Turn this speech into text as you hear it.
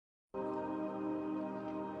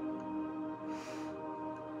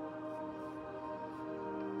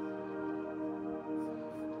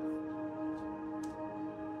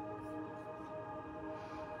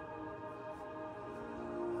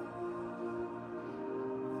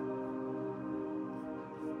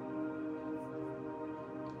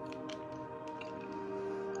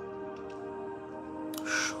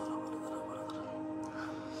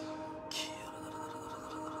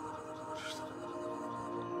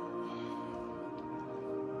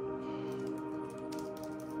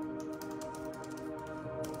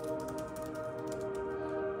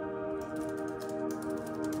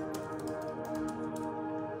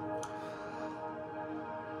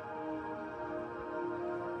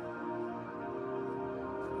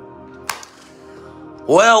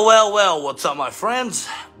Well, what's up, my friends?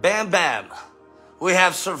 Bam, bam. We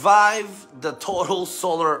have survived the total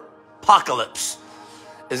solar apocalypse.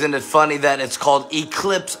 Isn't it funny that it's called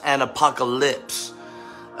eclipse and apocalypse?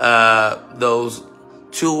 Those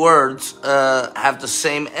two words have the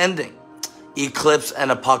same ending. Eclipse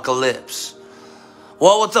and apocalypse.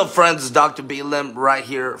 Well, what's up, friends? It's Dr. B. Lim right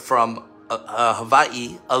here from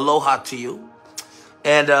Hawaii. Aloha to you.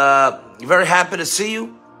 And very happy to see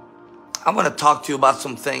you. I want to talk to you about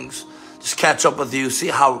some things. Just catch up with you. See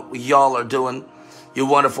how y'all are doing. You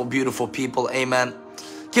wonderful, beautiful people. Amen.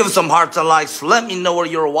 Give us some hearts and likes. Let me know where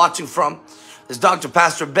you're watching from. It's Dr.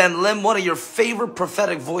 Pastor Ben Lim, one of your favorite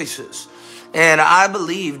prophetic voices. And I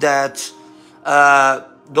believe that the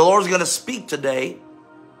Lord's going to speak today.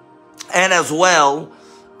 And as well,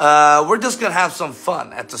 we're just going to have some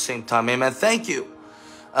fun at the same time. Amen. Thank you.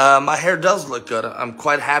 My hair does look good. I'm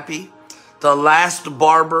quite happy. The last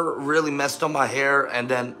barber really messed up my hair, and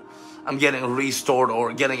then I'm getting restored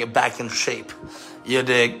or getting it back in shape. You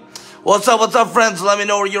dig? What's up, friends? Let me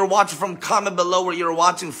know where you're watching from. Comment below where you're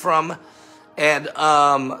watching from. And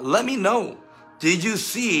let me know, did you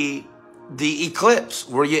see the eclipse?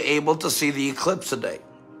 Were you able to see the eclipse today?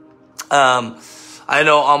 I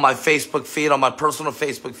know on my Facebook feed, on my personal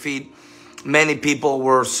Facebook feed, many people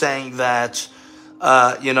were saying that,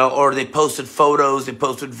 or they posted photos, they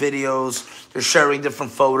posted videos, they're sharing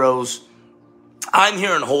different photos. I'm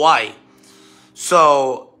here in Hawaii,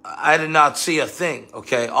 so I did not see a thing,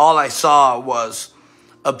 okay? All I saw was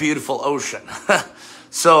a beautiful ocean.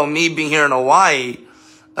 So me being here in Hawaii,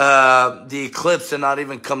 the eclipse did not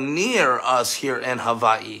even come near us here in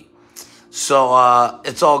Hawaii. So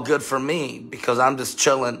it's all good for me because I'm just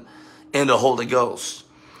chilling in the Holy Ghost.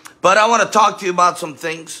 But I want to talk to you about some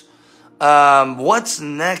things. What's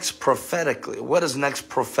next prophetically? What is next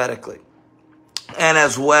prophetically? And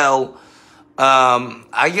as well,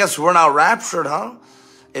 I guess we're not raptured, huh?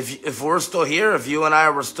 If we're still here, if you and I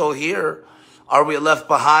were still here, are we left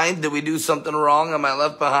behind? Did we do something wrong? Am I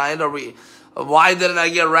left behind? Why didn't I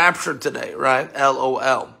get raptured today? Right?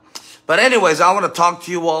 LOL. But anyways, I want to talk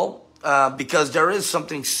to you all, because there is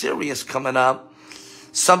something serious coming up.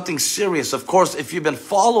 Something serious. Of course, if you've been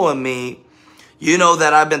following me, you know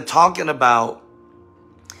that I've been talking about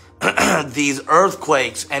these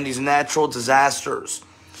earthquakes and these natural disasters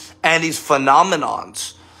and these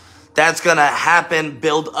phenomenons that's going to happen,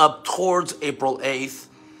 build up towards April 8th,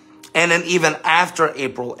 and then even after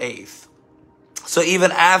April 8th. So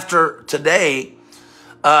even after today,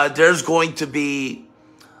 there's going to be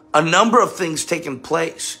a number of things taking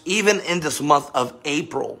place, even in this month of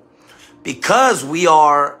April, because we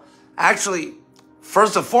are actually,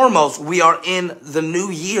 first and foremost, we are in the new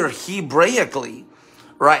year Hebraically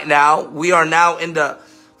right now. We are now in the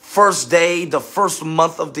first day, the first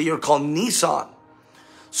month of the year called Nisan.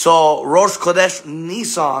 So Rosh Chodesh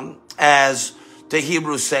Nisan, as the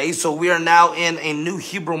Hebrews say. So we are now in a new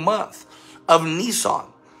Hebrew month of Nisan.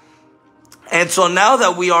 And so now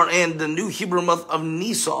that we are in the new Hebrew month of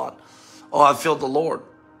Nisan, oh, I feel the Lord.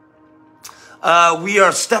 We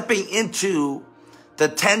are stepping into the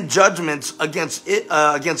 10 judgments against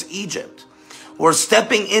Egypt. We're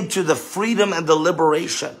stepping into the freedom and the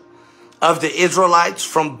liberation of the Israelites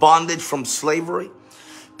from bondage, from slavery,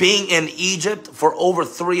 being in Egypt for over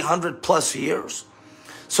 300 plus years.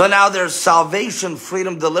 So now there's salvation,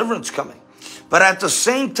 freedom, deliverance coming. But at the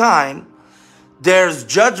same time, there's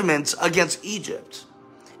judgments against Egypt.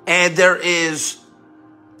 And there is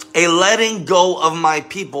a letting go of my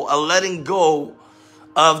people, a letting go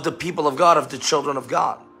of the people of God, of the children of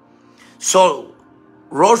God. So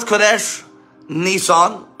Rosh Chodesh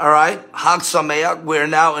Nisan, all right, Hag Sameach, we're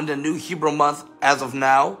now in the new Hebrew month as of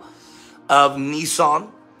now of Nisan.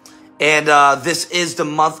 And this is the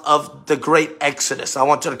month of the great Exodus. I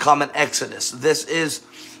want you to comment Exodus. This is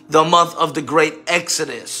the month of the great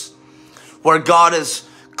Exodus, where God is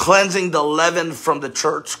cleansing the leaven from the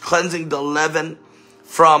church, cleansing the leaven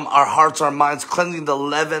from our hearts, our minds, cleansing the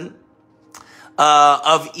leaven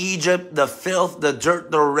of Egypt, the filth, the dirt,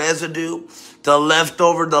 the residue, the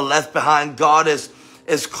leftover, the left behind. God is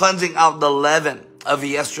cleansing out the leaven of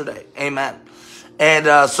yesterday. Amen.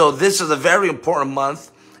 And so this is a very important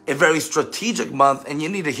month, a very strategic month. And you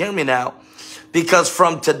need to hear me now, because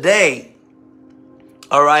from today,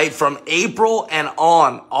 all right, from April and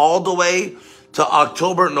on, all the way to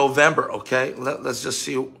October, November, okay? Let's just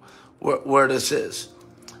see where this is.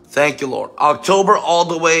 Thank you, Lord. October all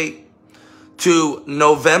the way to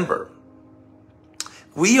November,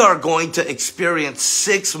 we are going to experience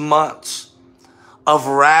 6 months of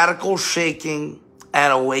radical shaking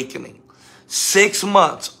and awakening. 6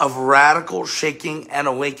 months of radical shaking and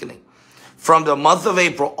awakening. from the month of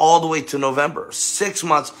April all the way to November. 6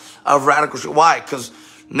 months of radical. Why? Because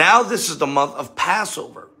now this is the month of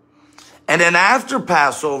Passover. And then after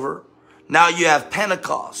Passover, now you have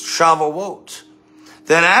Pentecost, Shavuot.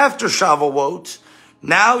 Then after Shavuot,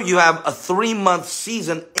 now you have a 3-month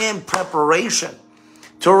season in preparation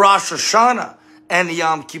to Rosh Hashanah and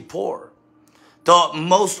Yom Kippur, the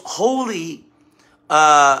most holy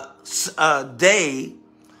day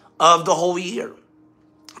of the whole year.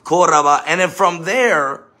 And then from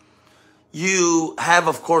there, you have,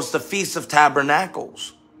 of course, the Feast of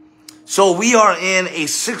Tabernacles. So we are in a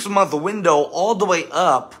 6-month window all the way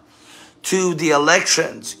up to the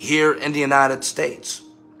elections here in the United States.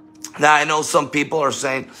 Now, I know some people are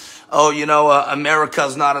saying, oh, you know, America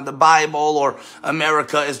is not in the Bible, or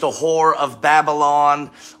America is the whore of Babylon,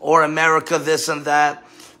 or America this and that.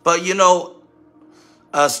 But, you know,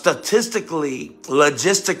 statistically,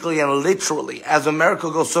 logistically, and literally, as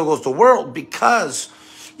America goes, so goes the world, because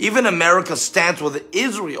even America's stance with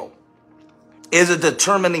Israel is a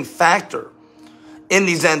determining factor in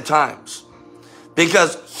these end times.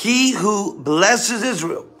 Because he who blesses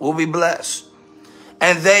Israel will be blessed,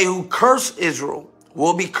 and they who curse Israel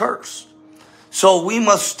will be cursed. So we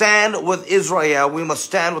must stand with Israel. We must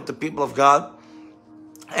stand with the people of God.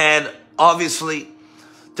 And obviously,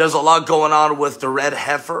 there's a lot going on with the red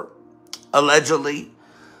heifer, allegedly,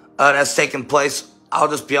 that's taken place. I'll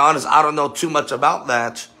just be honest, I don't know too much about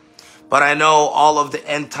that. But I know all of the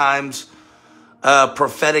end times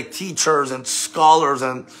prophetic teachers and scholars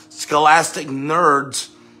and scholastic nerds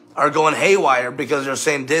are going haywire, because they're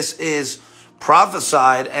saying this is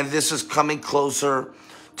prophesied and this is coming closer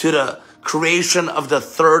to the creation of the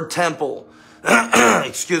third temple,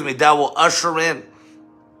 excuse me, that will usher in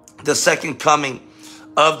the second coming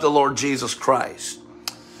of the Lord Jesus Christ.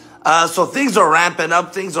 So things are ramping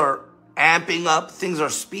up, things are amping up, things are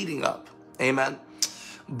speeding up. Amen.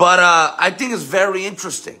 But I think it's very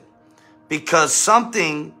interesting, because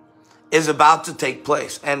something is about to take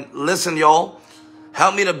place. And listen, y'all,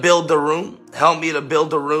 help me to build the room. Help me to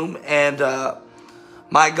build the room. And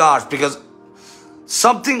my gosh, because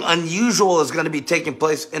something unusual is going to be taking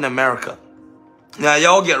place in America. Now,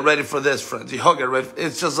 y'all get ready for this, friends. Y'all get ready.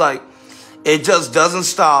 It's just like, it just doesn't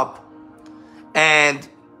stop. And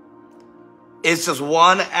it's just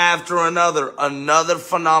one after another, another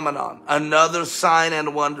phenomenon, another sign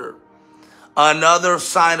and wonder, another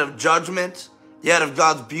sign of judgment, yet of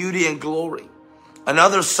God's beauty and glory.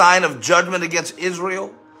 Another sign of judgment against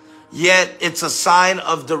Israel, yet it's a sign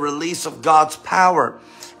of the release of God's power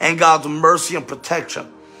and God's mercy and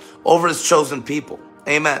protection over his chosen people.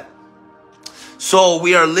 Amen. So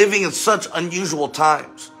we are living in such unusual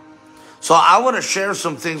times. So I want to share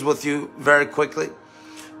some things with you very quickly.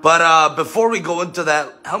 But before we go into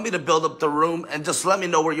that, help me to build up the room and just let me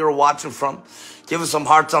know where you're watching from. Give us some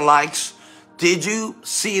hearts and likes. Did you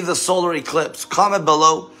see the solar eclipse? Comment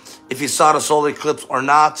below if you saw the solar eclipse or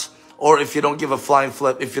not, or if you don't give a flying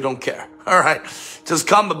flip, if you don't care. All right. Just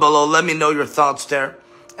comment below. Let me know your thoughts there.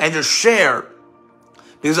 And just share,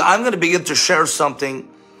 because I'm going to begin to share something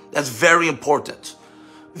that's very important.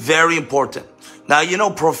 Very important. Now, you know,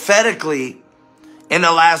 prophetically, in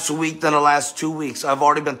the last week, in the last 2 weeks, I've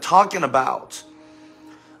already been talking about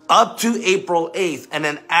up to April 8th. And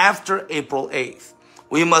then after April 8th,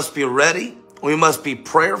 we must be ready. We must be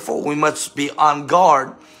prayerful. We must be on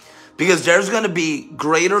guard, because there's going to be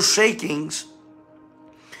greater shakings,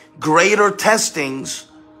 greater testings,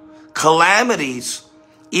 calamities,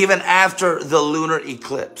 even after the lunar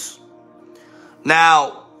eclipse.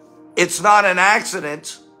 Now, it's not an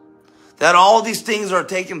accident that all these things are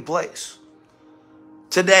taking place.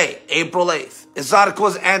 Today, April 8th. It's not a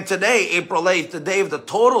coincidence. And today, April 8th, the day of the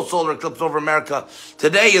total solar eclipse over America,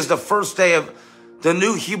 today is the first day of the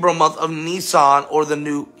new Hebrew month of Nisan, or the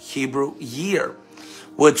new Hebrew year,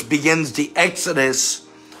 which begins the Exodus,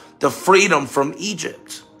 the freedom from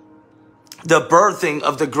Egypt, the birthing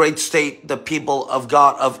of the great state, the people of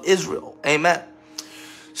God of Israel. Amen.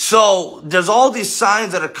 So there's all these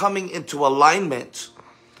signs that are coming into alignment.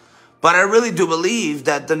 But I really do believe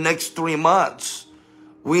that the next 3 months,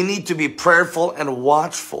 we need to be prayerful and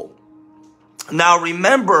watchful. Now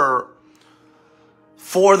remember,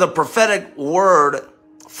 for the prophetic word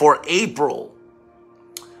for April,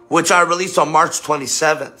 which I released on March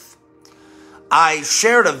 27th, I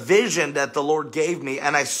shared a vision that the Lord gave me,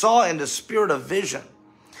 and I saw in the spirit of vision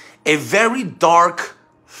a very dark,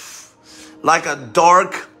 like a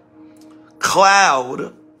dark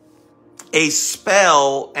cloud, a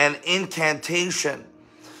spell, an incantation,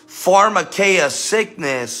 pharmakeia,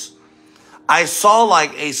 sickness. I saw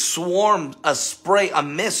like a swarm, a spray, a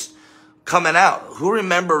mist coming out. Who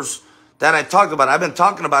remembers that I talked about. I've been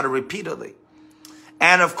talking about it repeatedly.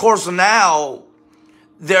 And of course now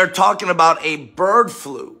they're talking about a bird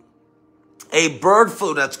flu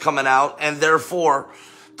that's coming out, and therefore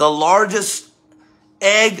the largest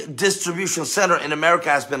egg distribution center in America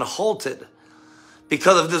has been halted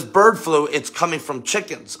because of this bird flu. It's coming from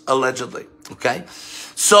chickens, allegedly. Okay.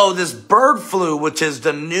 So this bird flu, which is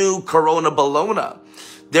the new Corona Bologna,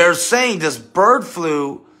 they're saying this bird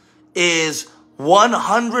flu is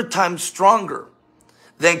 100 times stronger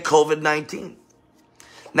than COVID-19.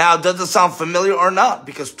 Now, does it sound familiar or not?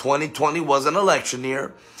 Because 2020 was an election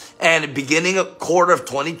year, and the beginning of quarter of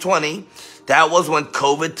 2020, that was when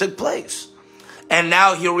COVID took place. And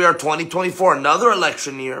now here we are, 2024, another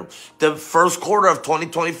election year, the first quarter of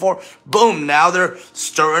 2024, boom, now they're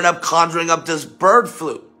stirring up, conjuring up this bird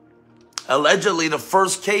flu. Allegedly, the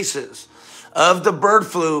first cases of the bird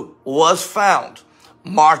flu was found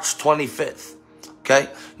March 25th. Okay.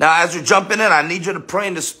 Now, as you're jumping in, I need you to pray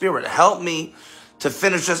in the Spirit. Help me to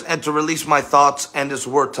finish this and to release my thoughts and this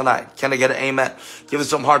word tonight. Can I get an amen? Give us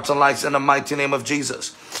some hearts and likes in the mighty name of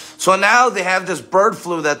Jesus. So now they have this bird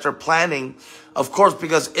flu that they're planning, of course,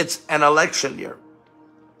 because it's an election year.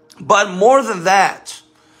 But more than that,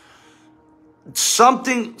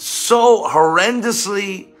 something so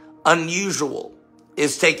horrendously unusual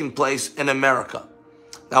is taking place in America.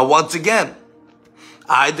 Now, once again,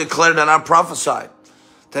 I declared and I prophesied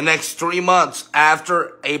the next 3 months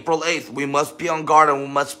after April 8th, we must be on guard and we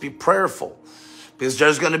must be prayerful, because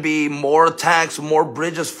there's going to be more attacks, more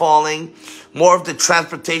bridges falling, more of the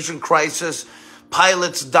transportation crisis,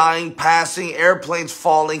 pilots dying, passing, airplanes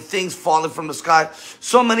falling, things falling from the sky.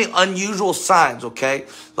 So many unusual signs, okay?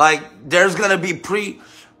 Like there's going to be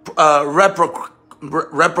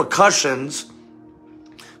repercussions,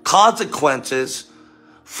 consequences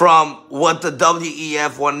from what the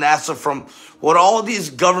WEF, what NASA, from what all these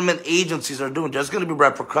government agencies are doing. There's going to be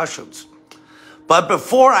repercussions. But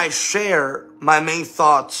before I share my main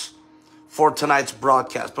thoughts for tonight's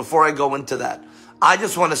broadcast, before I go into that, I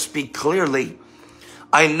just want to speak clearly.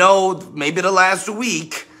 I know maybe the last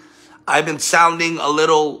week I've been sounding a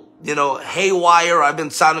little, haywire. I've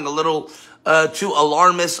been sounding a little too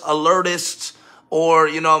alarmist, alertist, or,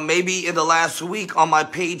 maybe in the last week on my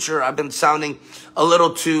page here, I've been sounding a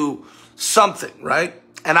little too something, right?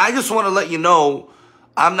 And I just want to let you know,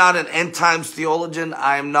 I'm not an end times theologian.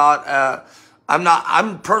 I'm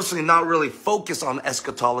personally not really focused on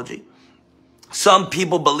eschatology. Some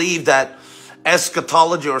people believe that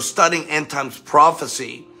eschatology or studying end times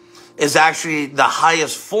prophecy is actually the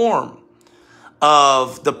highest form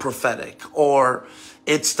of the prophetic, or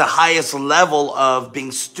it's the highest level of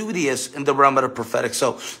being studious in the realm of the prophetic.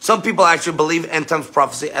 So some people actually believe end times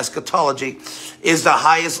prophecy, eschatology, is the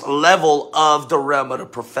highest level of the realm of the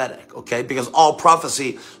prophetic, okay? Because all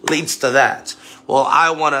prophecy leads to that. Well, I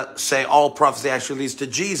want to say all prophecy actually leads to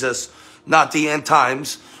Jesus, not the end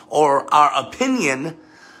times, or our opinion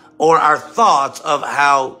or our thoughts of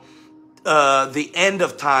how the end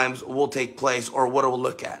of times will take place, or what it will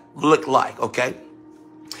look like, okay?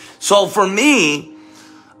 So for me,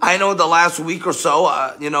 I know the last week or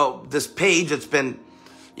so, this page, it's been,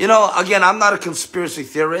 again, I'm not a conspiracy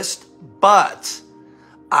theorist, but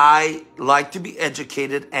I like to be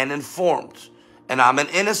educated and informed. And I'm an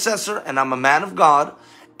intercessor, and I'm a man of God,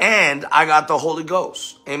 and I got the Holy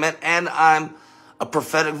Ghost. Amen. And I'm a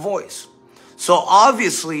prophetic voice. So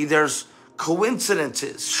obviously there's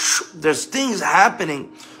coincidences. There's things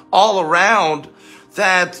happening all around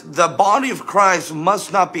that the body of Christ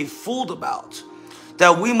must not be fooled about,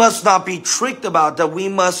 that we must not be tricked about, that we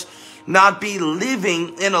must not be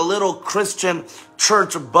living in a little Christian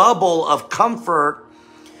church bubble of comfort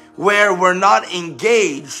where we're not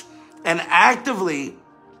engaged and actively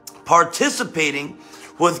participating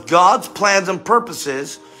with God's plans and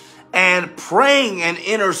purposes, and praying and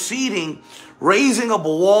interceding, raising up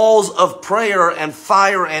walls of prayer and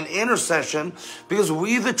fire and intercession, because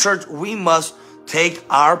we, the church, we must take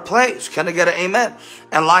our place. Can I get an amen?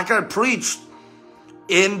 And like I preached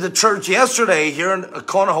in the church yesterday here in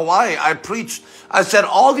Kona, Hawaii, I said,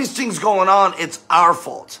 all these things going on, it's our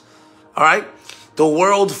fault. All right? The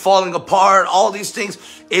world falling apart, all these things.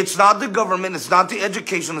 It's not the government. It's not the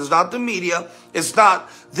education. It's not the media. It's not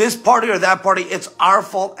this party or that party. It's our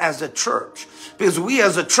fault as a church. Because we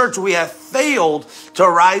as a church, we have failed to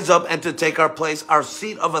rise up and to take our place, our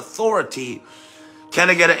seat of authority. Can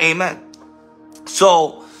I get an amen?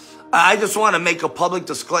 So I just want to make a public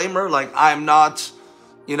disclaimer. Like, I'm not,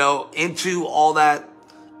 into all that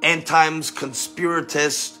end times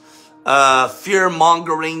conspiratist,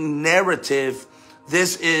 fear-mongering narrative.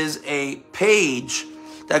 This is a page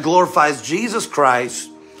that glorifies Jesus Christ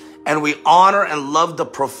and we honor and love the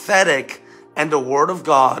prophetic and the word of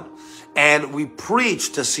God, and we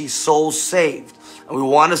preach to see souls saved. And we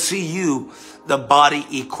want to see you, the body,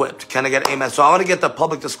 equipped. Can I get an amen? So I want to get the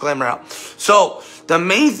public disclaimer out. So the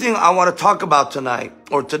main thing I want to talk about tonight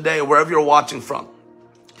or today, wherever you're watching from,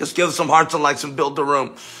 just give some hearts and likes and build the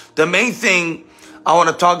room. The main thing I want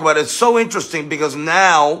to talk about is so interesting because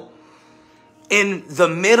now in the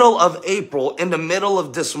middle of April, in the middle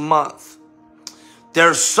of this month,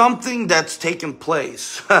 there's something that's taken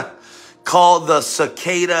place called the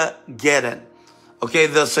cicada get-in. Okay,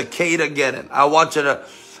 the cicada get-in. I want you to,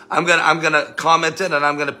 I'm gonna comment it and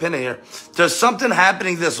I'm gonna pin it here. There's something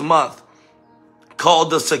happening this month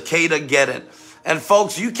called the cicada get-in. And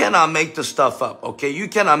folks, you cannot make this stuff up, okay? You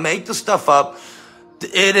cannot make this stuff up.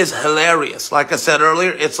 It is hilarious. Like I said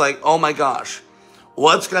earlier, it's like, oh my gosh,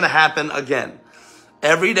 what's gonna happen again?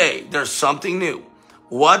 Every day, there's something new.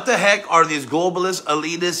 What the heck are these globalists,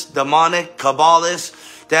 elitists, demonic,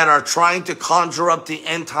 Kabbalists that are trying to conjure up the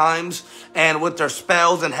end times and with their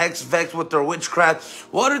spells and hex vex with their witchcraft?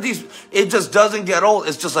 What are these? It just doesn't get old.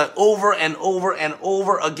 It's just like over and over and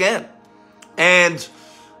over again. And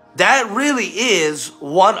that really is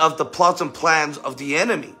one of the plots and plans of the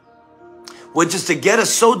enemy, which is to get us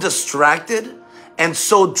so distracted and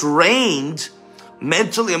so drained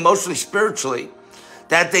mentally, emotionally, spiritually,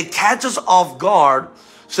 that they catch us off guard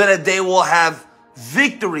so that they will have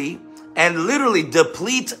victory and literally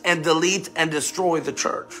deplete and delete and destroy the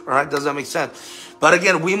church. All right? Does that make sense? But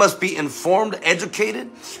again, we must be informed,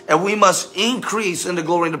 educated, and we must increase in the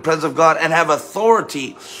glory and the presence of God and have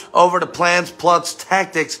authority over the plans, plots,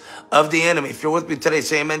 tactics of the enemy. If you're with me today,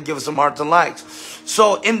 say amen. Give us some hearts and likes.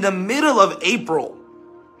 So in the middle of April,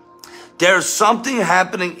 there's something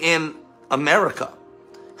happening in America.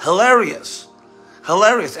 Hilarious.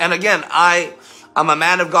 Hilarious. And again, I'm a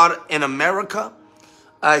man of God in America.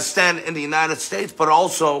 I stand in the United States, but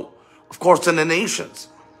also, of course, in the nations.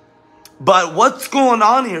 But what's going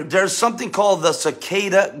on here? There's something called the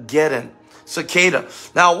cicada get-in. Cicada.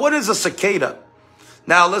 Now, what is a cicada?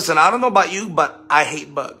 Now, listen, I don't know about you, but I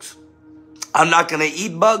hate bugs. I'm not going to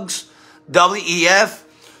eat bugs. WEF,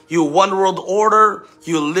 you one world order,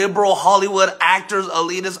 you liberal Hollywood actors,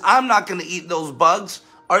 elitists. I'm not going to eat those bugs.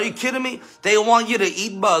 Are you kidding me? They want you to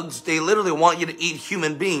eat bugs. They literally want you to eat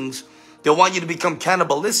human beings. They want you to become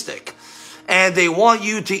cannibalistic. And they want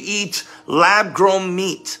you to eat lab-grown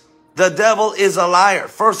meat. The devil is a liar.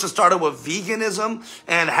 First, it started with veganism.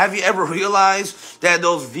 And have you ever realized that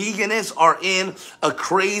those veganists are in a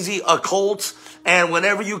crazy occult? And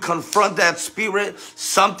whenever you confront that spirit,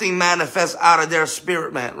 something manifests out of their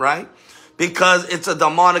spirit, man, right? Because it's a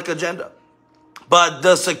demonic agenda. But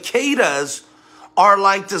the cicadas are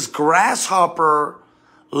like this grasshopper,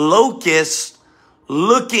 locust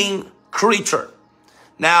looking creature.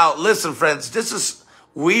 Now, listen, friends, this is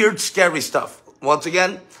weird, scary stuff. Once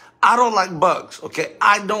again, I don't like bugs, okay?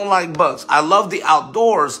 I don't like bugs. I love the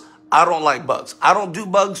outdoors. I don't like bugs. I don't do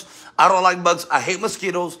bugs. I don't like bugs. I hate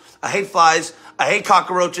mosquitoes. I hate flies. I hate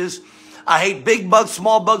cockroaches. I hate big bugs,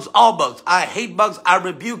 small bugs, all bugs. I hate bugs. I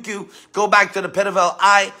rebuke you. Go back to the pit of hell.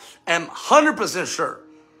 I am 100% sure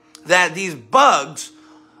that these bugs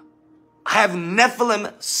have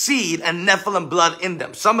Nephilim seed and Nephilim blood in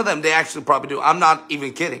them. Some of them, they actually probably do. I'm not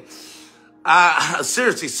even kidding.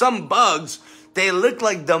 Seriously, some bugs, they look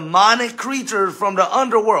like demonic creatures from the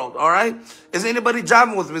underworld, all right? Is anybody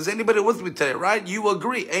jiving with me? Is anybody with me today, right? You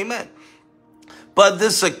agree, amen. But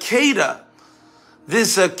this cicada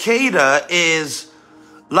is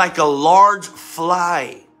like a large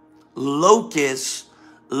fly,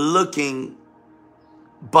 locust-looking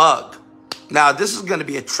bug. Now, this is going to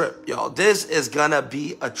be a trip, y'all. This is going to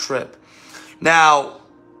be a trip. Now,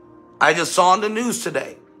 I just saw on the news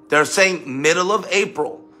today, they're saying middle of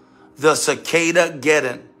April, the cicada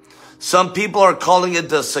get-in. Some people are calling it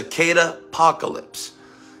the cicada apocalypse.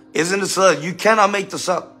 Isn't it so? You cannot make this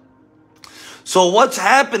up. So what's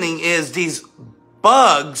happening is these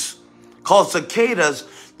bugs called cicadas,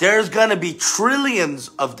 there's going to be trillions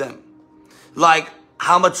of them. Like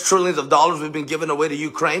how much trillions of dollars we've been giving away to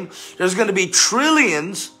Ukraine. There's going to be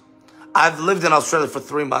trillions. I've lived in Australia for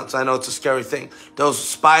 3 months. I know it's a scary thing. Those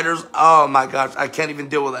spiders, oh my gosh, I can't even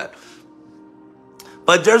deal with that.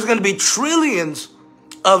 But there's going to be trillions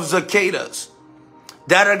of cicadas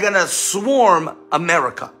that are going to swarm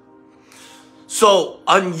America. So,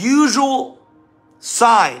 unusual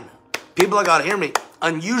sign. People are going to hear me.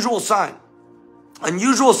 Unusual sign.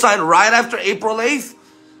 Unusual sign right after April 8th.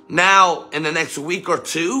 Now, in the next week or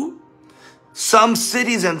two, some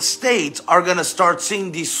cities and states are going to start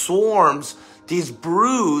seeing these swarms, these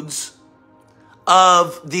broods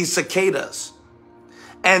of these cicadas.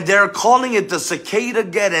 And they're calling it the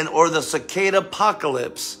cicada-geddon or the cicada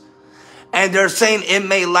apocalypse. And they're saying it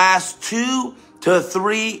may last 2 to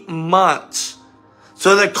 3 months.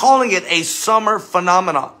 So they're calling it a summer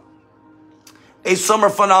phenomenon. A summer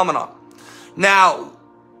phenomenon. Now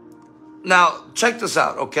check this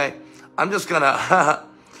out, okay? I'm just gonna...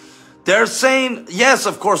 They're saying, yes,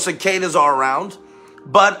 of course, cicadas are around.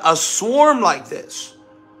 But a swarm like this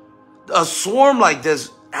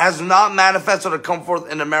has not manifested or come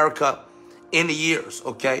forth in America in years,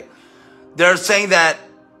 okay? They're saying that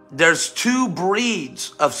there's 2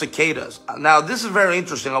 breeds of cicadas. Now, this is very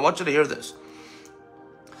interesting. I want you to hear this.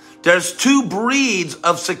 There's 2 breeds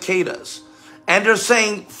of cicadas. And they're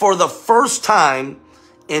saying for the first time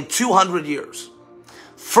in 200 years.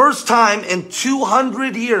 First time in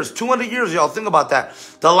 200 years. 200 years, y'all. Think about that.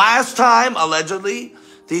 The last time, allegedly,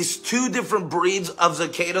 these 2 different breeds of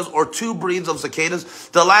cicadas or 2 breeds of cicadas.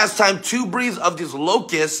 The last time 2 breeds of these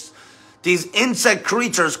locusts, these insect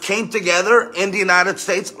creatures came together in the United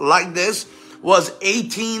States like this was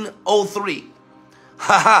 1803.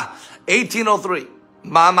 Haha, 1803.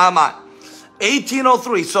 My.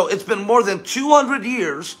 1803. So it's been more than 200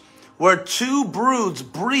 years where 2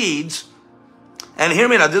 breeds, and hear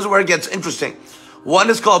me now, this is where it gets interesting.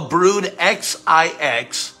 One is called brood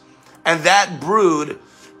XIX, and that brood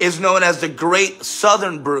is known as the Great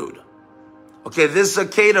Southern Brood. Okay, this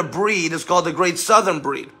cicada breed is called the Great Southern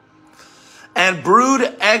Breed. And brood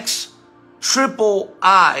XIII,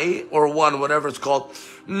 or 1, whatever it's called,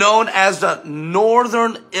 known as the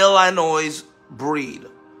Northern Illinois breed.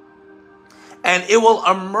 And it will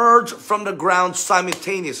emerge from the ground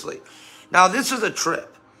simultaneously. Now, this is a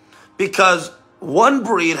trip because one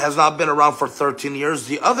breed has not been around for 13 years.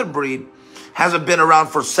 The other breed hasn't been around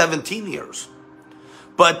for 17 years.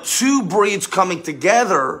 But 2 breeds coming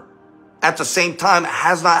together at the same time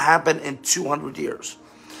has not happened in 200 years.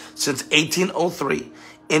 Since 1803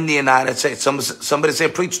 in the United States. Somebody say,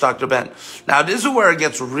 preach, Dr. Ben. Now, this is where it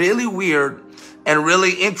gets really weird and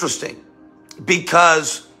really interesting.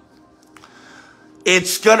 Because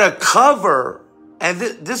it's going to cover, and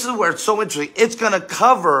this is where it's so interesting. It's going to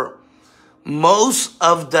cover most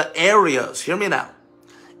of the areas. Hear me now.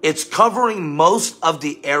 It's covering most of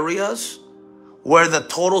the areas where the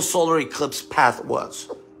total solar eclipse path was.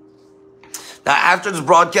 Now, after this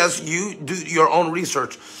broadcast, you do your own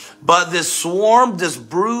research. But this swarm, this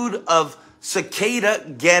brood of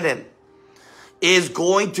cicada-geddon is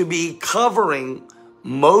going to be covering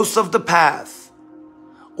most of the path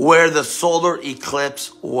where the solar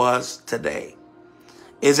eclipse was today.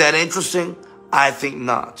 Is that interesting? I think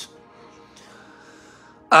not.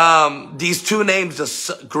 These 2 names,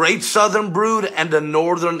 the Great Southern Brood and the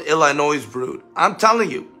Northern Illinois Brood. I'm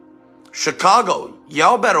telling you, Chicago,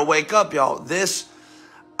 y'all better wake up, y'all.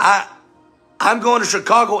 I'm going to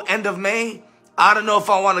Chicago end of May. I don't know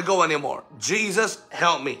if I want to go anymore. Jesus,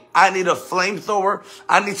 help me. I need a flamethrower.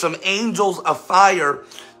 I need some angels of fire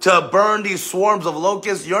to burn these swarms of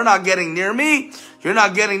locusts. You're not getting near me. You're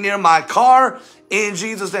not getting near my car. In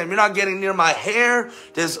Jesus' name. You're not getting near my hair.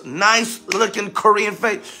 This nice looking Korean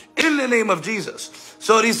face. In the name of Jesus.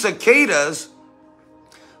 So these cicadas,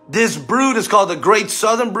 this brood is called the Great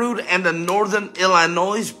Southern Brood and the Northern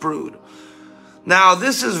Illinois Brood. Now,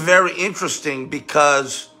 this is very interesting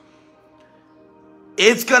because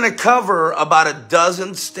it's going to cover about a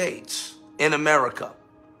dozen states in America.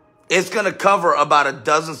 It's going to cover about a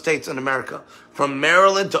dozen states in America, from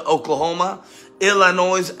Maryland to Oklahoma,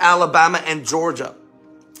 Illinois, Alabama, and Georgia.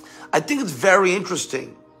 I think it's very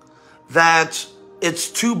interesting that it's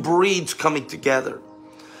 2 breeds coming together.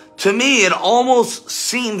 To me, it almost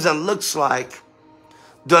seems and looks like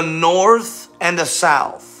the North and the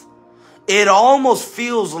South. It almost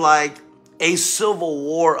feels like a civil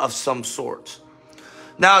war of some sort.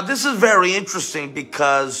 Now, this is very interesting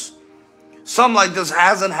because something like this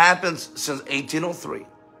hasn't happened since 1803.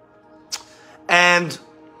 And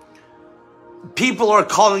people are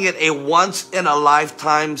calling it a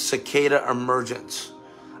once-in-a-lifetime cicada emergence.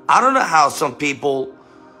 I don't know how some people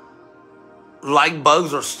like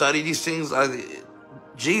bugs or study these things.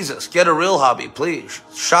 Jesus, get a real hobby, please.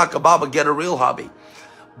 Shaka Baba, get a real hobby.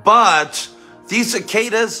 But these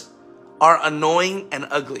cicadas are annoying and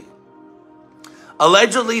ugly.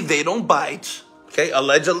 Allegedly, they don't bite. Okay,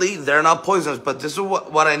 allegedly, they're not poisonous. But this is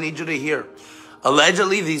what I need you to hear.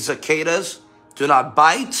 Allegedly, these cicadas do not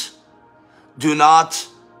bite. They're not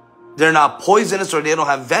poisonous, or they don't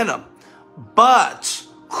have venom. But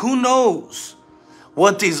who knows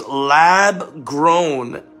what these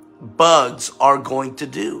lab-grown bugs are going to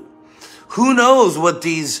do? Who knows what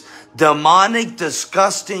these demonic,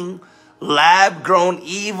 disgusting, lab-grown,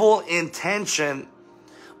 evil intention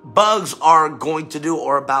bugs are going to do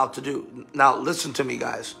or about to do. Now, listen to me,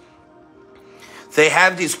 guys. They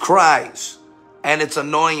have these cries, and it's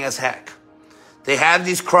annoying as heck. They have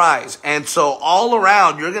these cries, and so all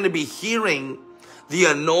around, you're going to be hearing the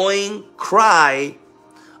annoying cry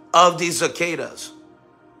of these cicadas.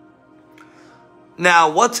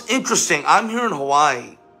 Now, what's interesting, I'm here in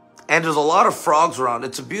Hawaii, and there's a lot of frogs around.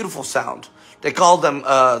 It's a beautiful sound. They call them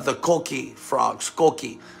the koki frogs,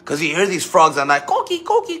 koki, because you hear these frogs at night, koki,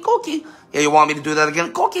 koki, koki. Yeah, you want me to do that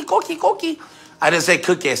again? Koki, koki, koki. I didn't say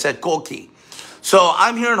cookie, I said koki. So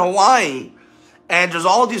I'm here in Hawaii, and there's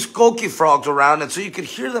all these koki frogs around, and so you could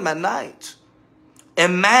hear them at night.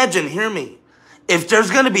 Imagine, hear me, if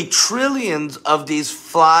there's going to be trillions of these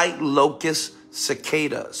fly locust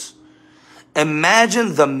cicadas,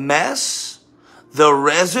 imagine the mess, the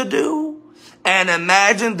residue, and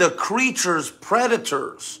imagine the creatures,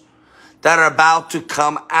 predators, that are about to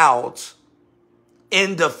come out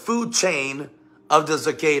in the food chain of the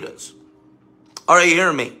cicadas. Are you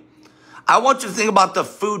hearing me? I want you to think about the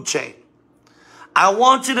food chain. I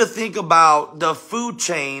want you to think about the food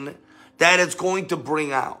chain that it's going to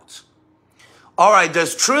bring out. All right,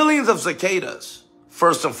 there's trillions of cicadas,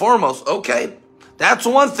 first and foremost. Okay, that's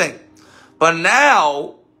one thing. But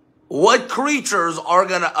now, what creatures are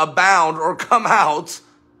going to abound or come out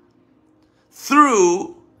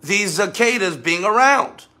through these cicadas being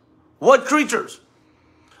around? What creatures?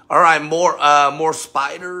 All right, more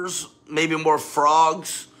spiders, maybe more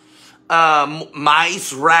frogs,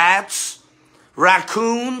 mice, rats,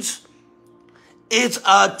 raccoons. It's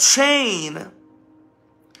a chain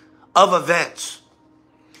of events.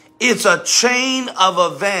 It's a chain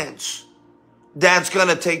of events that's going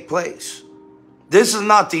to take place. This is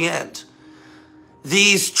not the end.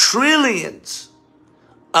 These trillions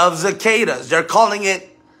of cicadas, they're calling it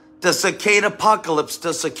the cicada apocalypse,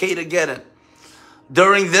 the cicada geddon.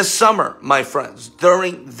 During this summer, my friends,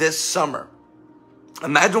 during this summer,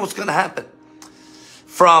 imagine what's going to happen.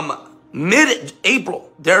 From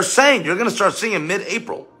mid-April, they're saying you're going to start seeing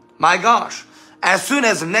mid-April. My gosh. As soon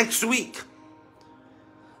as next week,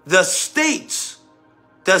 the states,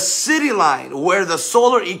 the city line where the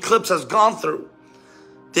solar eclipse has gone through,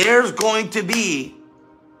 there's going to be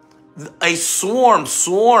a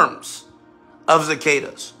swarms of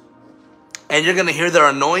cicadas. And you're going to hear their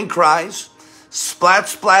annoying cries, splat,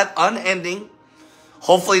 splat, unending.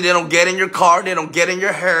 Hopefully they don't get in your car. They don't get in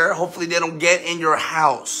your hair. Hopefully they don't get in your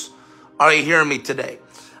house. Are you hearing me today?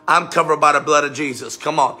 I'm covered by the blood of Jesus.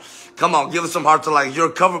 Come on. Come on. Give us some hearts and likes. You're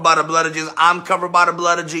covered by the blood of Jesus. I'm covered by the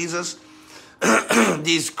blood of Jesus.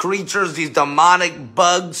 These creatures, these demonic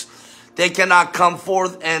bugs, they cannot come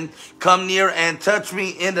forth and come near and touch me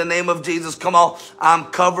in the name of Jesus. Come on. I'm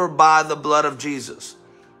covered by the blood of Jesus.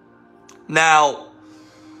 Now,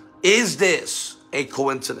 is this a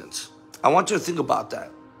coincidence? I want you to think about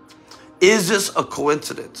that. Is this a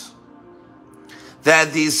coincidence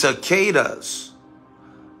that these cicadas,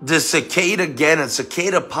 the cicada geddon,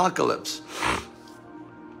 cicada apocalypse,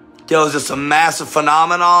 there was just a massive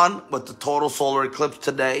phenomenon with the total solar eclipse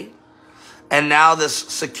today, and now this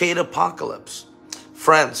cicada apocalypse?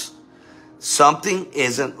 Friends, something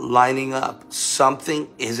isn't lining up. Something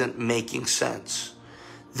isn't making sense.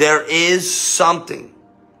 There is something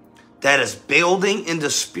that is building in the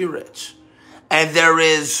spirit, and there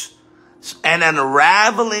is an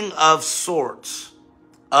unraveling of sorts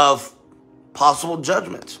of possible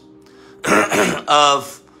judgment,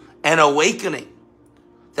 of an awakening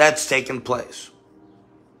that's taken place.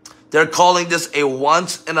 They're calling this a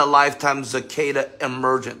once-in-a-lifetime cicada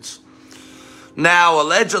emergence. Now,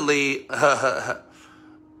 allegedly,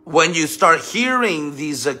 when you start hearing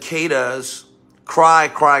these cicadas cry,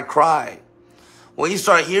 cry, cry, when you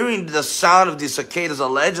start hearing the sound of these cicadas,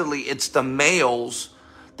 allegedly it's the males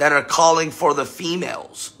that are calling for the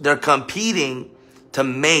females. They're competing to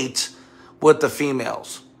mate with the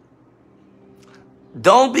females.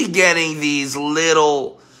 Don't be getting these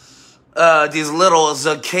little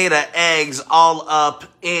cicada eggs all up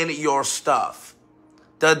in your stuff.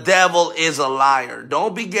 The devil is a liar.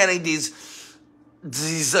 Don't be getting these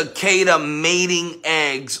cicada mating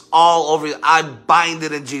eggs all over you. I bind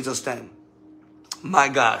it in Jesus' name. My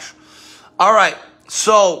gosh. All right.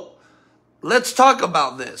 So let's talk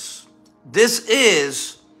about this. This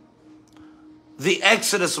is the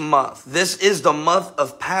Exodus month. This is the month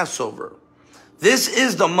of Passover. This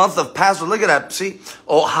is the month of Passover. Look at that. See,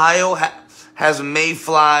 Ohio has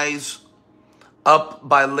mayflies up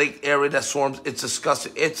by Lake Erie that swarms. It's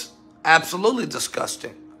disgusting. It's absolutely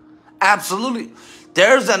disgusting. Absolutely.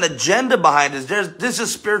 There's an agenda behind this. This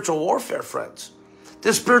is spiritual warfare, friends.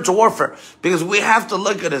 This spiritual warfare. Because we have to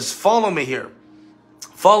look at this. Follow me here.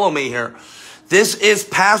 Follow me here. This is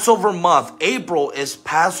Passover month. April is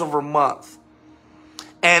Passover month.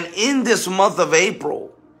 And in this month of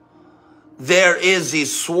April, there is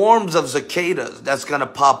these swarms of cicadas that's going to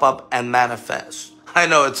pop up and manifest. I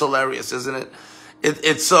know, it's hilarious, isn't it?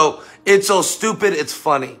 It's so stupid, it's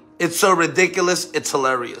funny. It's so ridiculous, it's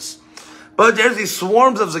hilarious. But there's these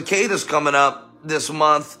swarms of cicadas coming up this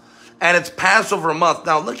month, and it's Passover month.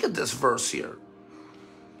 Now look at this verse here.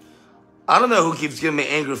 I don't know who keeps giving me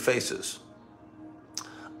angry faces.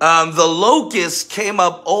 The locusts came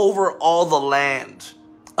up over all the land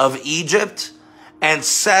of Egypt and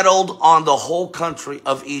settled on the whole country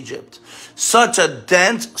of Egypt. Such a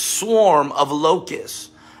dense swarm of locusts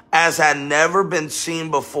as had never been seen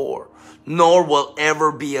before, nor will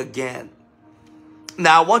ever be again.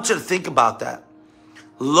 Now, I want you to think about that.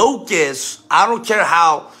 Locusts, I don't care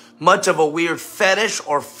how much of a weird fetish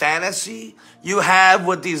or fantasy you have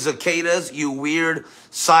with these cicadas, you weird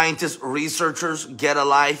scientists, researchers, get a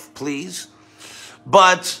life, please.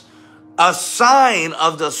 But a sign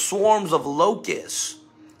of the swarms of locusts,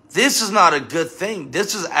 this is not a good thing.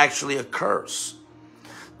 This is actually a curse.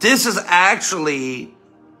 This is actually,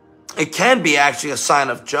 it can be actually a sign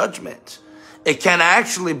of judgment. It can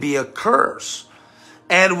actually be a curse.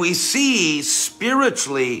 And we see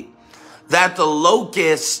spiritually that the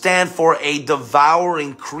locusts stand for a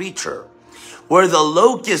devouring creature, where the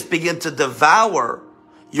locusts begin to devour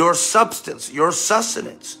your substance, your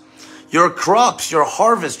sustenance, your crops, your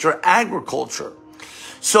harvest, your agriculture.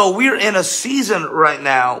 So we're in a season right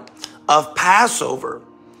now of Passover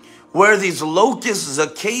where these locust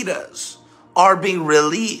cicadas are being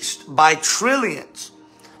released by trillions.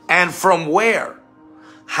 And from where?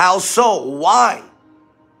 How so? Why?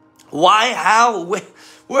 Why? How?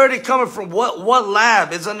 Where are they coming from? What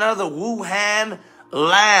lab? It's another Wuhan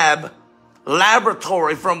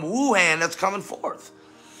laboratory from Wuhan that's coming forth.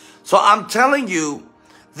 So I'm telling you,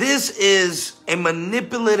 this is a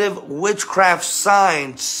manipulative witchcraft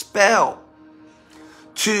sign spell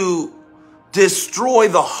to destroy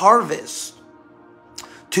the harvest,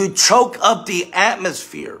 to choke up the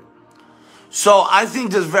atmosphere. So I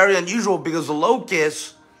think this is very unusual because the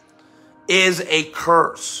locust is a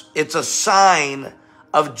curse. It's a sign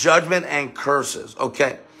of judgment and curses.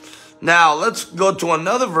 Okay. Now let's go to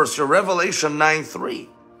another verse here, Revelation 9:3.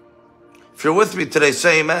 If you're with me today,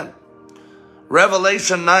 say amen.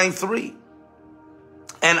 Revelation 9:3.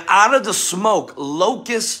 And out of the smoke,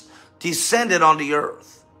 locusts descended on the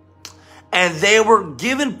earth. And they were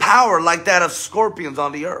given power like that of scorpions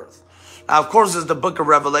on the earth. Now, of course, this is the book of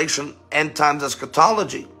Revelation, end times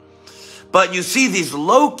eschatology. But you see, these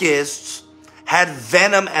locusts had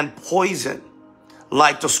venom and poison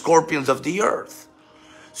like the scorpions of the earth.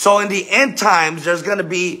 So in the end times, there's going to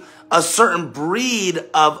be a certain breed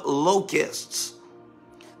of locusts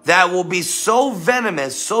that will be so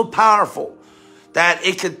venomous, so powerful, that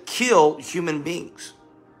it could kill human beings.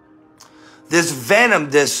 This venom,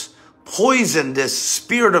 this poison, this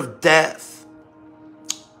spirit of death,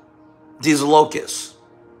 these locusts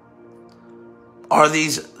are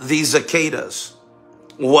these cicadas.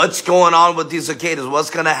 What's going on with these cicadas? What's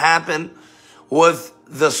going to happen with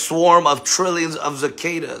the swarm of trillions of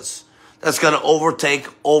cicadas that's going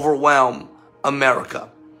to overwhelm America?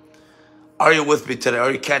 Are you with me today?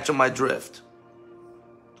 Are you catching my drift?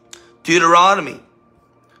 Deuteronomy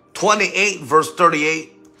 28 verse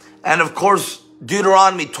 38. And of course,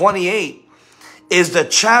 Deuteronomy 28 is the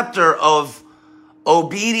chapter of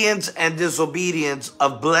obedience and disobedience,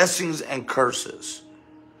 of blessings and curses.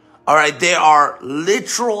 All right, there are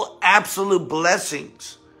literal absolute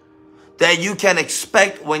blessings that you can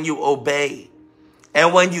expect when you obey.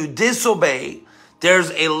 And when you disobey,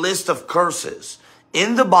 there's a list of curses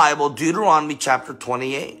in the Bible, Deuteronomy chapter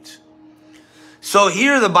 28. So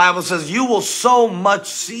here the Bible says, you will sow much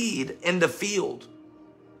seed in the field,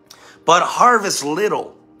 but harvest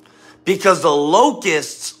little, because the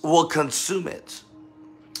locusts will consume it.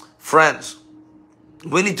 Friends,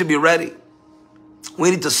 we need to be ready.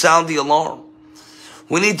 We need to sound the alarm.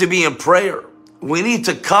 We need to be in prayer. We need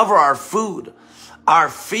to cover our food, our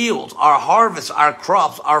fields, our harvest, our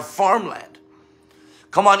crops, our farmland.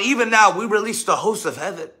 Come on, even now we release the host of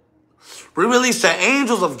heaven. We release the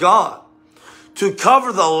angels of God to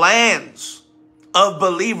cover the lands of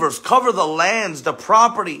believers, cover the lands, the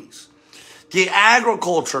properties, the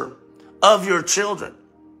agriculture of your children.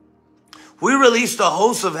 We release the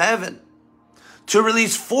hosts of heaven to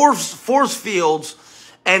release force fields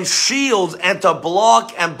and shields and to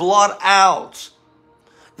block and blot out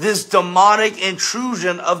this demonic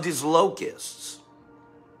intrusion of these locusts.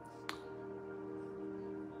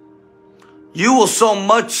 You will sow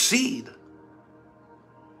much seed.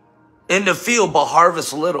 in the field, but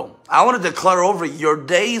harvest little. I want to declare over you, your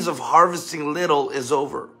days of harvesting little is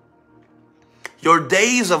over. Your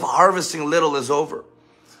days of harvesting little is over.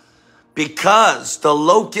 Because the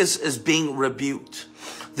locust is being rebuked.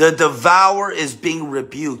 The devourer is being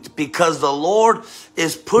rebuked. Because the Lord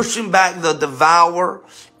is pushing back the devourer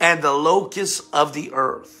and the locust of the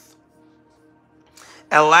earth.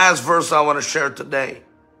 And last verse I want to share today.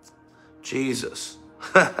 Jesus.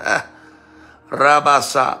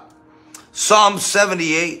 Rabasa. Psalm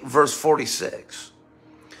 78 verse 46.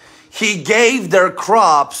 He gave their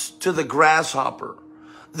crops to the grasshopper,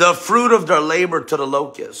 the fruit of their labor to the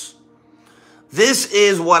locust. This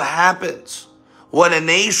is what happens when a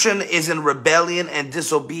nation is in rebellion and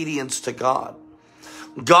disobedience to God.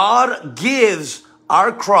 God gives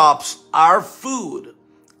our crops, our food,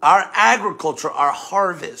 our agriculture, our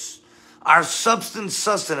harvest, our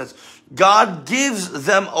sustenance. God gives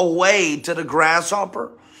them away to the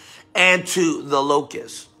grasshopper and to the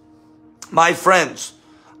locust. My friends,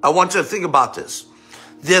 I want you to think about this.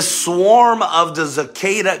 This swarm of the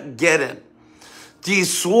cicada getting,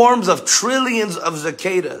 these swarms of trillions of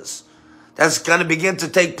cicadas, that's going to begin to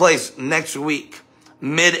take place next week,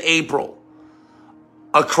 mid-April,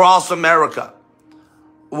 across America.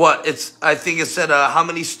 I think it said how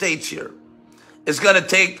many states here? It's going to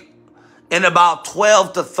take in about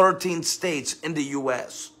 12 to 13 states in the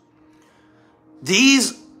U.S.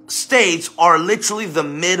 These states are literally the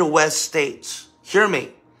Midwest states. Hear me.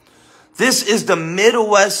 This is the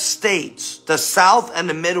Midwest states, the South and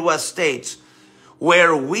the Midwest states,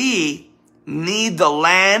 where we need the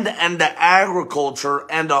land and the agriculture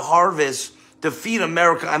and the harvest to feed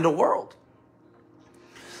America and the world.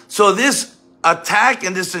 So this attack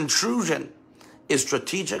and this intrusion is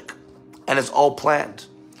strategic and it's all planned.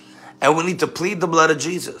 And we need to plead the blood of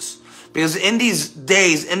Jesus. Because in these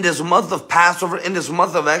days, in this month of Passover, in this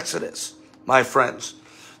month of Exodus, my friends,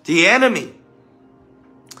 the enemy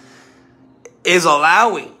is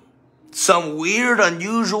allowing some weird,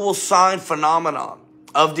 unusual sign phenomenon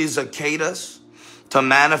of these cicadas to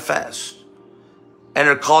manifest. And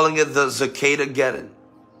they're calling it the cicada getting.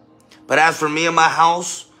 But as for me and my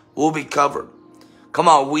house, we'll be covered. Come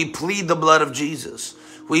on, we plead the blood of Jesus.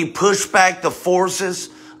 We push back the forces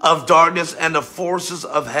of darkness and the forces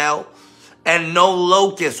of hell. And no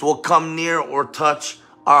locust will come near or touch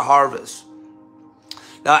our harvest.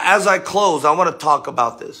 Now, as I close, I want to talk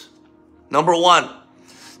about this. Number one,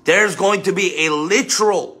 there's going to be a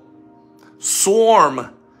literal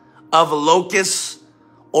swarm of locusts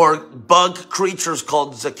or bug creatures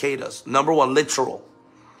called cicadas. Number one, literal.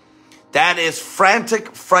 That is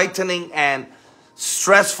frantic, frightening, and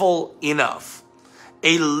stressful enough.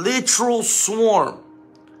 A literal swarm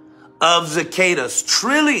of cicadas,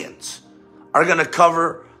 trillions, are going to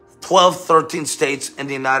cover 12, 13 states in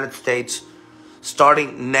the United States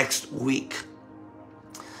starting next week.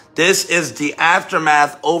 This is the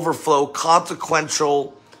aftermath, overflow,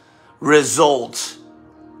 consequential result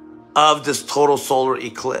of this total solar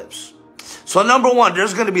eclipse. So number one,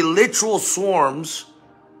 there's going to be literal swarms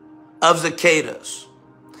of cicadas.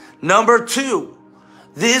 Number two,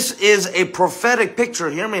 this is a prophetic picture.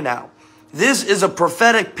 Hear me now. This is a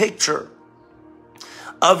prophetic picture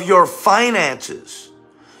of your finances,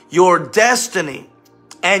 your destiny,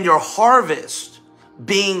 and your harvest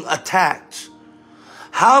being attacked.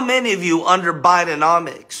 How many of you under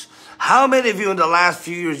Bidenomics, how many of you in the last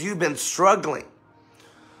few years, you've been struggling?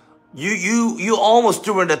 You almost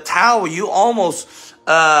threw in the towel. You almost,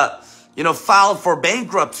 filed for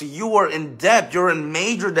bankruptcy. You were in debt. You're in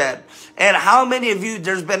major debt. And how many of you,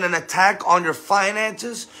 there's been an attack on your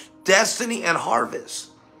finances, destiny, and harvest?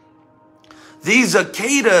 These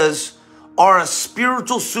cicadas are a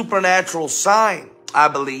spiritual, supernatural sign, I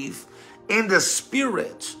believe, in the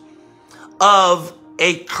spirit of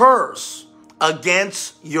a curse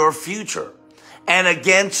against your future and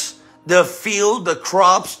against the field, the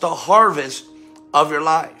crops, the harvest of your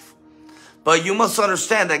life. But you must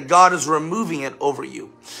understand that God is removing it over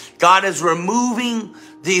you. God is removing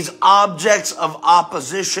these objects of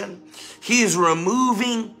opposition. He is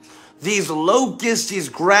removing these locusts, these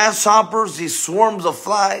grasshoppers, these swarms of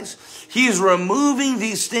flies. He is removing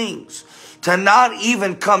these things to not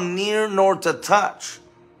even come near nor to touch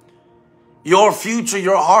your future,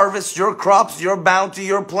 your harvest, your crops, your bounty,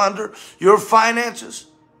 your plunder, your finances.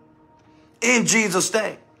 In Jesus'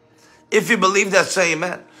 name. If you believe that, say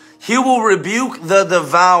amen. He will rebuke the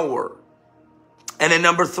devourer. And then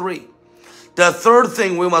number three, the third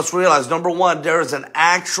thing we must realize, number one, there is an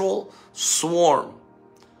actual swarm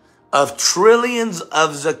of trillions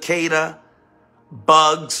of cicada,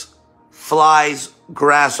 bugs, flies,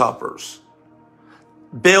 grasshoppers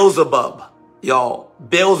Beelzebub, y'all.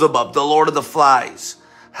 Beelzebub, the Lord of the Flies.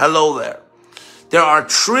 Hello there. There are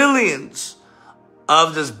trillions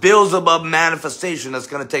of this Beelzebub manifestation that's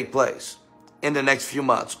going to take place in the next few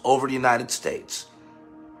months over the United States.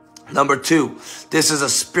 Number 2, this is a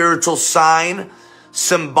spiritual sign,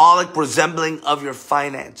 symbolic resembling of your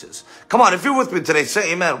finances. Come on, if you're with me today,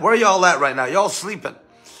 say amen. Where are y'all at right now? Y'all sleeping?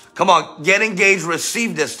 Come on, get engaged,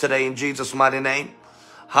 receive this today in Jesus' mighty name.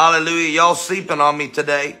 Hallelujah. Y'all sleeping on me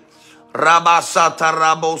today. Rabasata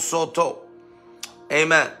rabo soto.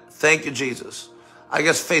 Amen. Thank you, Jesus. I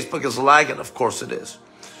guess Facebook is lagging. Of course it is.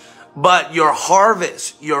 But your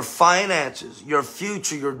harvest, your finances, your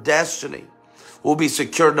future, your destiny will be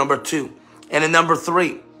secured, number 2. And in number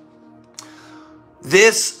 3,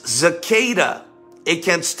 this cicada, it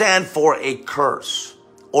can stand for a curse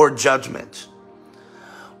or judgment.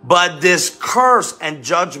 But this curse and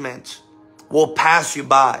judgment will pass you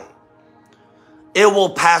by. It will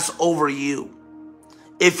pass over you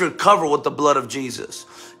if you're covered with the blood of Jesus.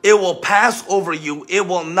 It will pass over you. It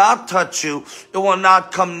will not touch you. It will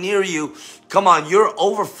not come near you. Come on, you're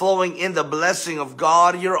overflowing in the blessing of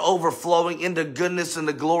God. You're overflowing in the goodness and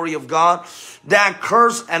the glory of God. That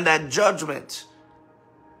curse and that judgment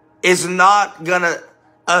is not going to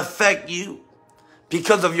affect you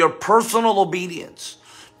because of your personal obedience,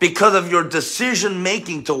 because of your decision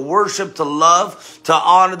making to worship, to love, to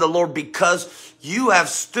honor the Lord, because you have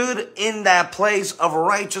stood in that place of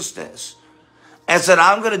righteousness and said,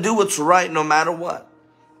 I'm going to do what's right no matter what.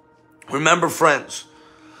 Remember, friends,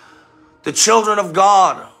 the children of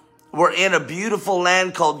God were in a beautiful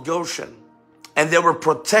land called Goshen, and they were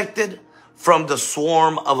protected from the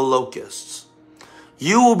swarm of locusts.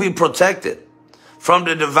 You will be protected from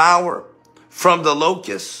the devourer, from the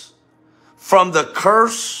locusts, from the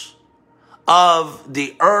curse of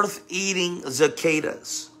the earth-eating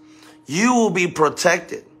cicadas. You will be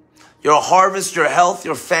protected. Your harvest, your health,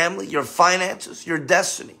 your family, your finances, your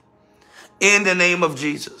destiny. In the name of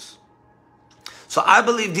Jesus. So I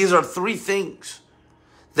believe these are 3 things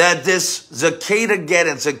that this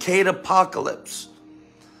cicada-geddon, cicada apocalypse,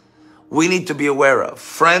 we need to be aware of.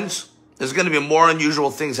 Friends, there's going to be more unusual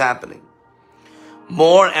things happening.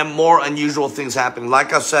 More and more unusual things happening.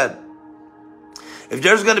 Like I said, if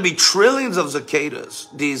there's going to be trillions of cicadas,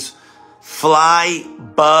 these fly,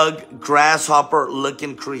 bug,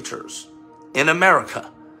 grasshopper-looking creatures in America,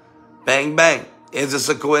 bang, bang, is this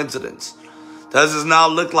a coincidence? Does this now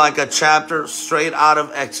look like a chapter straight out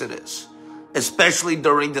of Exodus, especially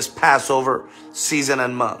during this Passover season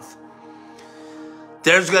and month?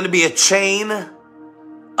 There's going to be a chain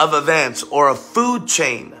of events, or a food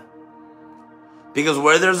chain, because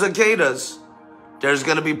where there's cicadas, there's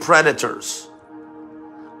going to be predators.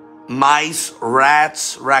 Mice,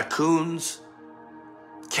 rats, raccoons,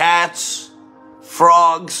 cats,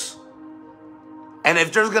 frogs. And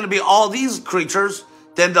if there's going to be all these creatures,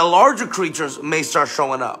 then the larger creatures may start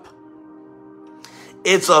showing up.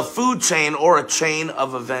 It's a food chain or a chain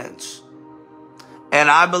of events. And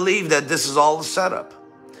I believe that this is all a setup.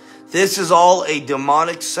 This is all a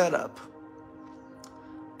demonic setup.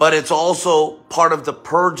 But it's also part of the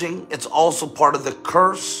purging. It's also part of the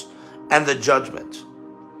curse and the judgment.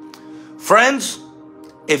 Friends,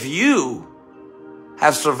 if you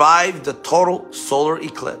have survived the total solar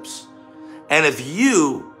eclipse, and if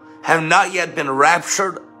you have not yet been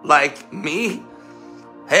raptured like me,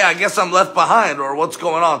 hey, I guess I'm left behind, or what's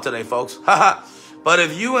going on today, folks? But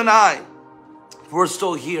if you and I, we're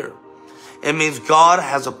still here, it means God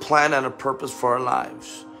has a plan and a purpose for our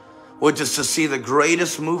lives, which is to see the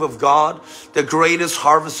greatest move of God, the greatest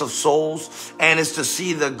harvest of souls, and is to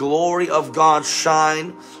see the glory of God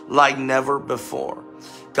shine like never before.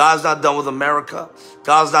 God's not done with America.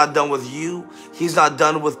 God's not done with you. He's not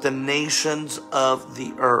done with the nations of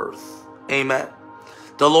the earth. Amen.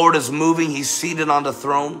 The Lord is moving. He's seated on the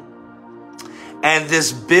throne. And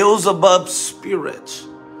this Beelzebub spirit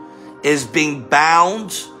is being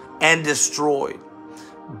bound and destroyed.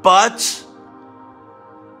 But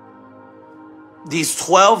these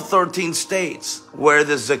 12, 13 states where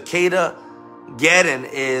the cicada-geddon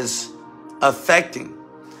is affecting,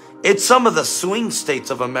 it's some of the swing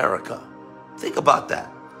states of America. Think about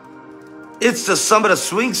that. It's some of the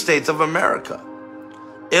swing states of America.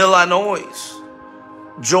 Illinois,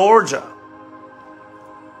 Georgia,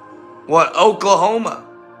 Oklahoma.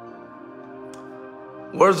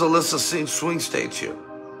 Where's the list of swing states here?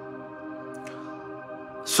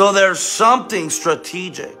 So there's something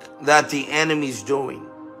strategic that the enemy's doing.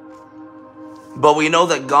 But we know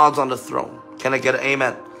that God's on the throne. Can I get an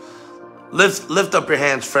amen? Lift up your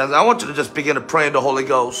hands, friends. I want you to just begin to pray in the Holy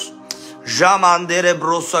Ghost. Jamandere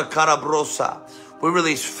brosa karabrosa. We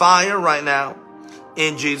release fire right now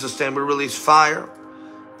in Jesus' name. We release fire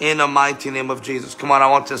in the mighty name of Jesus. Come on, I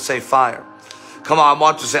want to say fire. Come on, I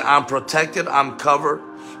want to say I'm protected, I'm covered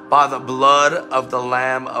by the blood of the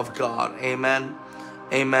Lamb of God. Amen,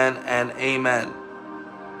 amen, and amen.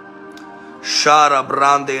 Shara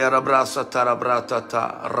brande rabrasa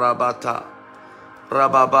tarabratata rabata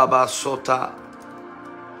rabababa sota.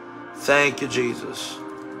 Thank you, Jesus.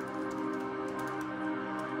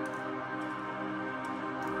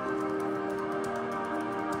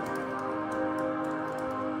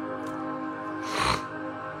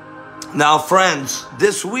 Now, friends,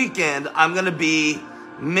 this weekend, I'm going to be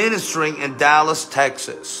ministering in Dallas,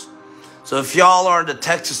 Texas. So if y'all are in the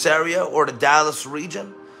Texas area or the Dallas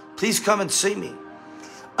region, please come and see me.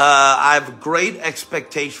 I have a great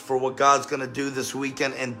expectation for what God's going to do this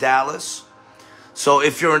weekend in Dallas. So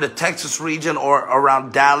if you're in the Texas region or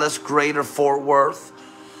around Dallas, Greater Fort Worth,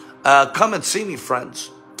 come and see me,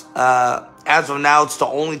 friends. As of now, it's the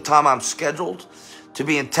only time I'm scheduled to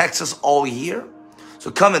be in Texas all year. So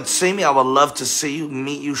come and see me. I would love to see you,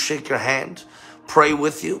 meet you, shake your hand, pray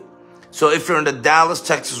with you. So if you're in the Dallas,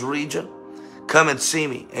 Texas region, come and see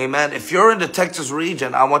me. Amen. If you're in the Texas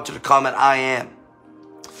region, I want you to comment, I am.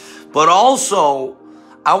 But also,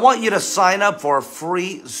 I want you to sign up for a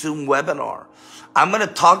free Zoom webinar. I'm going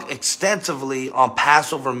to talk extensively on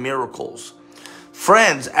Passover miracles.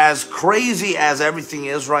 Friends, as crazy as everything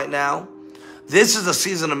is right now, this is a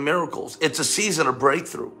season of miracles. It's a season of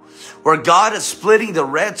breakthrough where God is splitting the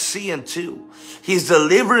Red Sea in two. He's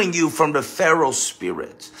delivering you from the Pharaoh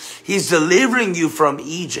spirit. He's delivering you from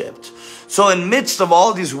Egypt. So in midst of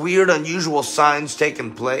all these weird, unusual signs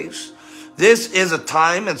taking place, this is a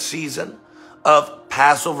time and season of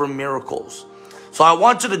Passover miracles. So I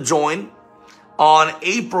want you to join on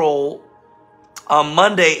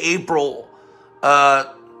Monday, April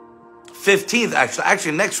 15th,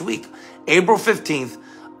 actually next week, April 15th,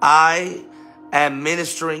 I am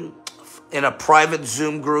ministering in a private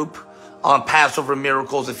Zoom group on Passover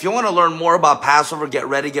miracles. If you want to learn more about Passover, get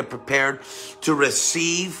ready, get prepared to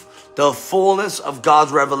receive the fullness of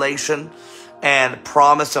God's revelation and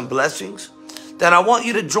promise and blessings, then I want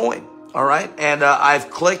you to join, all right? And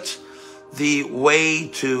I've clicked the way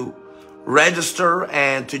to register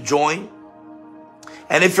and to join.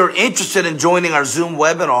 And if you're interested in joining our Zoom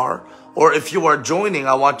webinar, or if you are joining,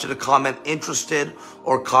 I want you to comment interested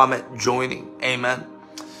or comment joining. Amen.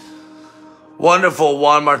 Wonderful.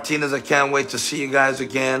 Juan Martinez, I can't wait to see you guys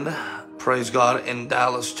again. Praise God, in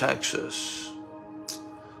Dallas, Texas.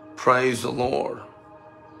 Praise the Lord.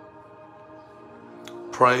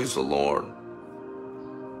 Praise the Lord.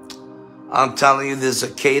 I'm telling you, this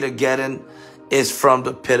Armageddon is from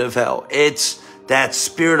the pit of hell. It's that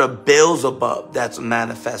spirit of Beelzebub that's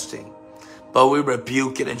manifesting. But we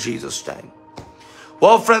rebuke it in Jesus' name.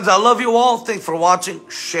 Well, friends, I love you all. Thanks for watching.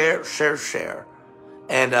 Share, share, share.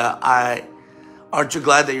 And aren't you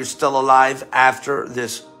glad that you're still alive after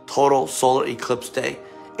this total solar eclipse day,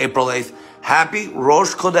 April 8th? Happy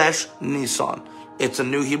Rosh Chodesh Nisan. It's a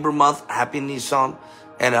new Hebrew month. Happy Nisan.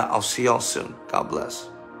 And I'll see y'all soon. God bless.